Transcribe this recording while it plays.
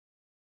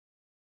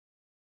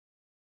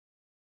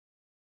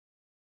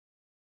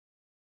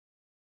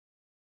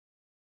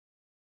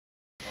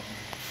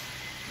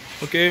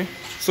Okay,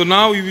 so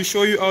now we will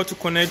show you how to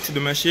connect to the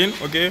machine.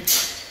 Okay,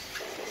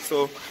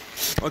 so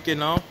okay,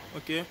 now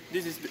okay,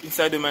 this is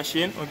inside the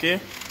machine. Okay,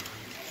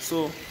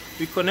 so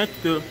we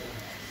connect the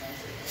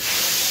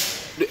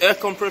air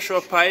compressor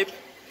pipe,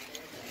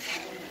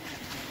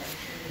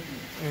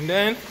 and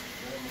then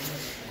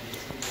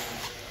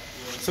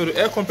so the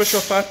air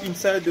compressor pipe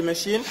inside the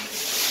machine,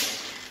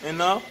 and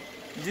now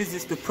this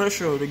is the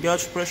pressure, the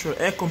gauge pressure,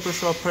 air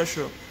compressor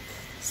pressure.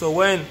 So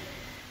when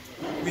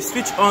we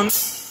switch on,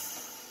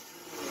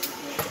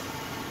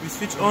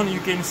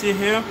 you can see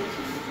here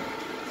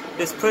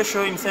there's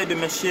pressure inside the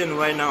machine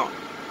right now.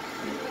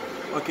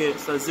 Okay,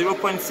 so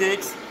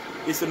 0.6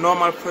 is the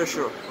normal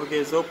pressure.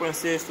 Okay,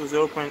 0.6 to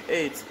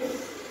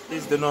 0.8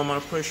 is the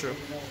normal pressure.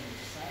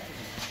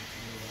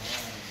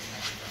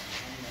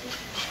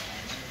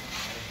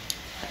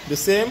 The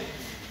same,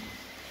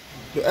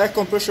 the air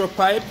compressor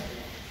pipe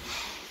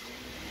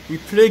we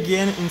plug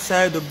in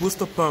inside the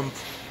booster pump.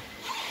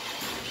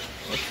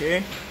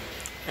 Okay,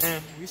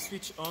 and we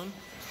switch on.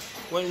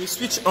 When we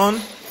switch on,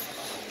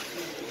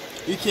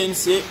 you can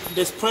see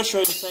there's pressure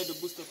inside the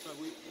booster pump.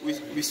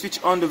 We switch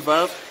on the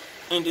valve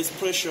and there's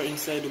pressure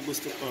inside the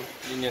booster pump.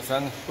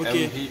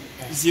 Okay,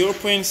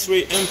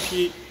 0.3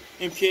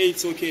 MPa,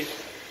 it's okay.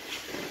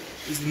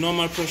 It's the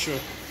normal pressure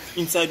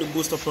inside the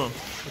booster pump.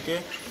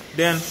 Okay,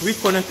 then we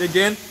connect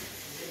again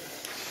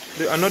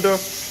another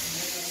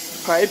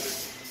pipe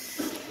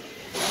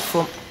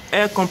from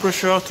air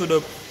compressor to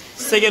the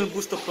second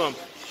booster pump.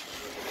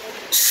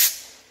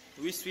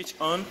 We switch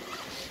on,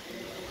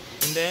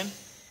 and then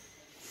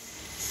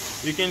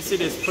you can see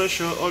there's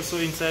pressure also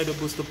inside the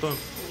booster pump.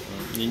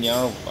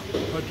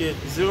 Okay,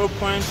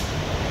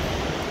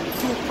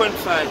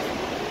 0.2.5,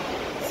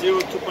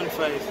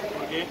 0.2.5.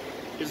 Okay,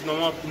 it's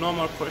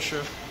normal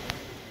pressure.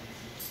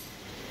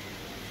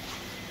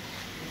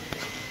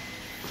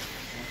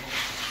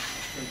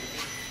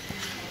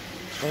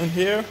 And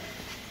here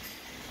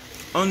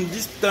on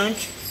this tank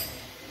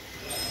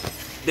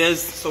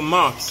there's some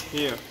marks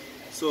here.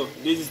 So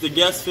this is the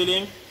gas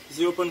filling,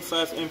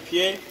 0.5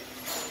 MPa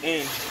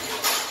and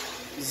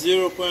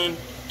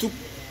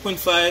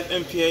 0.2.5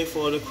 MPa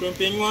for the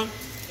crimping one,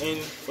 and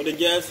for the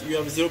gas you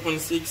have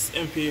 0.6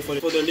 MPa for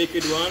the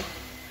liquid one,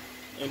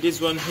 and this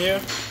one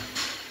here,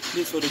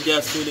 this for the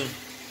gas filling.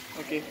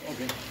 Okay.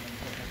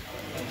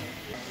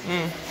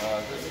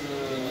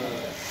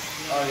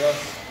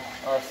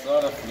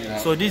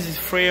 So this is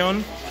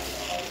freon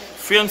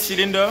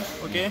cylinder.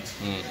 Okay.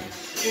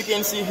 You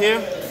can see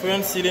here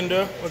freon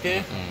cylinder.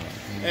 Okay.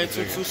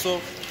 So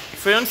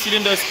freon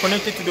cylinder is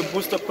connected to the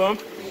booster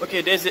pump.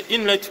 Okay, there's an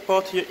inlet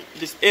port here,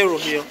 this arrow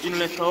here,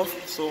 inlet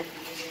off. So,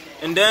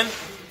 and then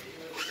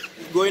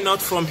going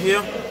out from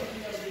here.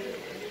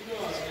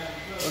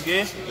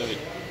 Okay,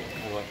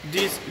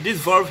 this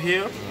valve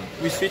here,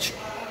 we switch.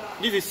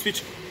 This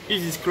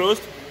is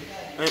closed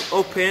and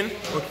open.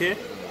 Okay,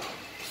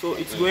 so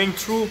it's going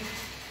through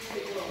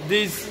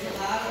this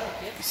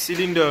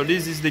cylinder.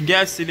 This is the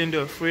gas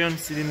cylinder, freon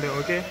cylinder.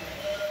 Okay,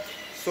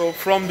 so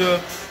from the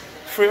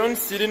freon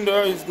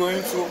cylinder is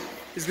going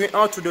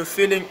out to the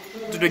filling,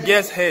 to the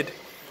gas head.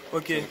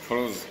 Okay,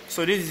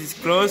 so this is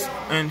closed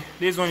and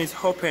this one is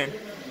open.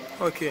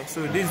 Okay,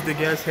 so this is the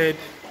gas head.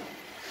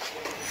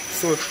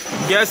 So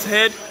gas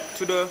head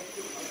to the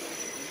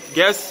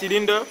gas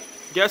cylinder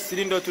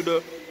to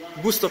the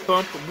booster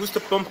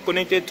pump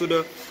connected to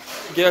the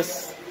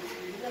gas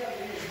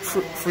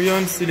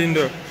freon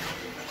cylinder.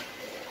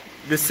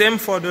 The same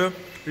for the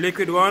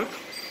liquid one.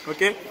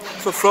 Okay,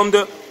 so from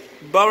the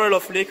barrel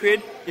of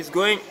liquid is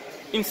going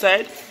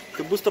inside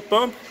the booster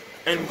pump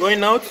and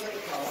going out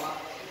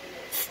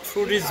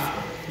through this.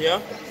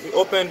 Yeah, we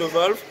open the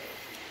valve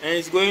and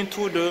it's going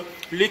to the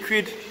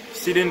liquid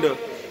cylinder.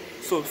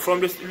 So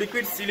from the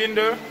liquid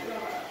cylinder,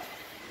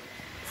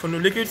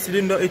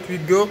 it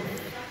will go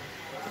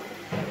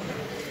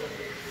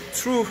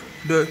through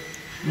the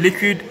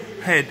liquid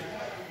head.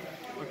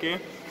 Okay,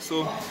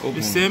 so open.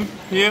 The same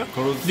here.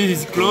 Closed.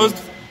 This is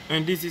closed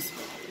and this is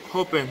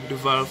open, the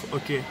valve.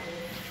 Okay.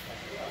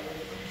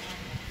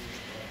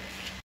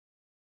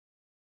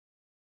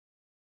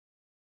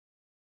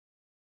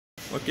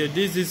 Okay,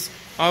 this is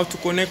how to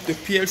connect the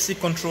PLC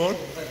control.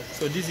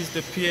 So this is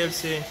the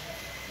PLC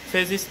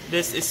phases.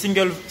 There's a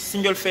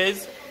single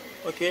phase.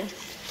 Okay,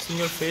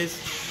 single phase.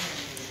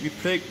 We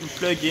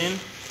plug in,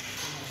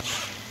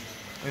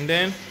 and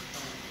then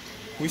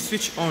we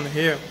switch on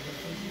here.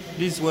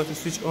 This is what we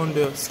switch on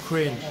the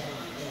screen.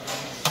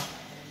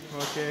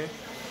 Okay,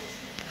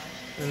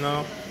 and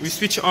now we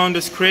switch on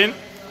the screen.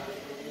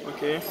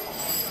 Okay,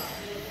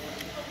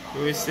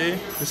 you will see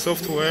the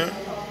software.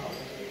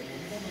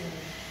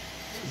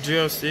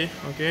 GLC,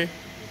 okay.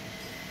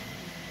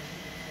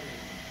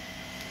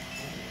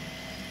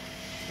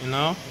 And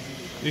now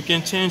you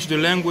can change the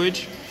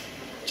languages,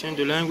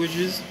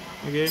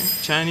 okay,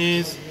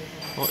 Chinese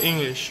or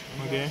English,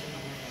 okay.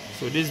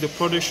 So this is the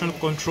production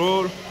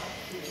control,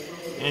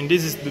 and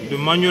this is the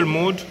manual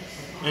mode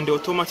and the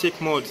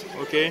automatic mode,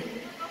 okay.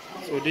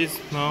 So this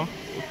now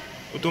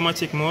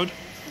automatic mode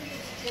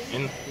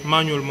and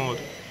manual mode.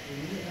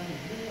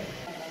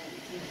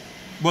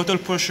 bottle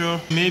pressure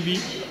maybe.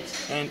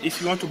 And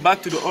if you want to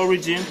back to the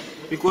origin,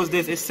 because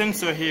there's a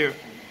sensor here,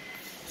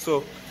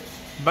 so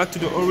back to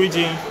the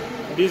origin,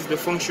 this is the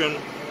function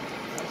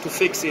to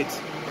fix it,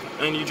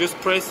 and you just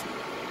press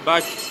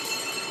back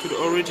to the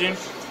origin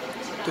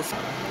to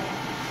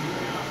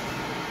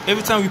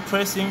every time we're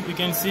pressing, you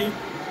can see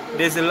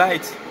there's a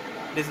light,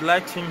 there's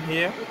lighting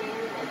here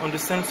on the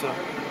sensor.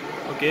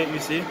 Okay, you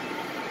see?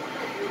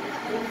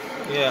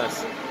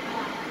 Yes.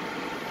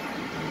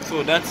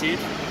 So that's it.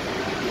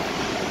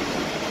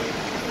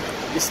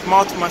 The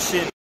smart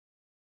machine.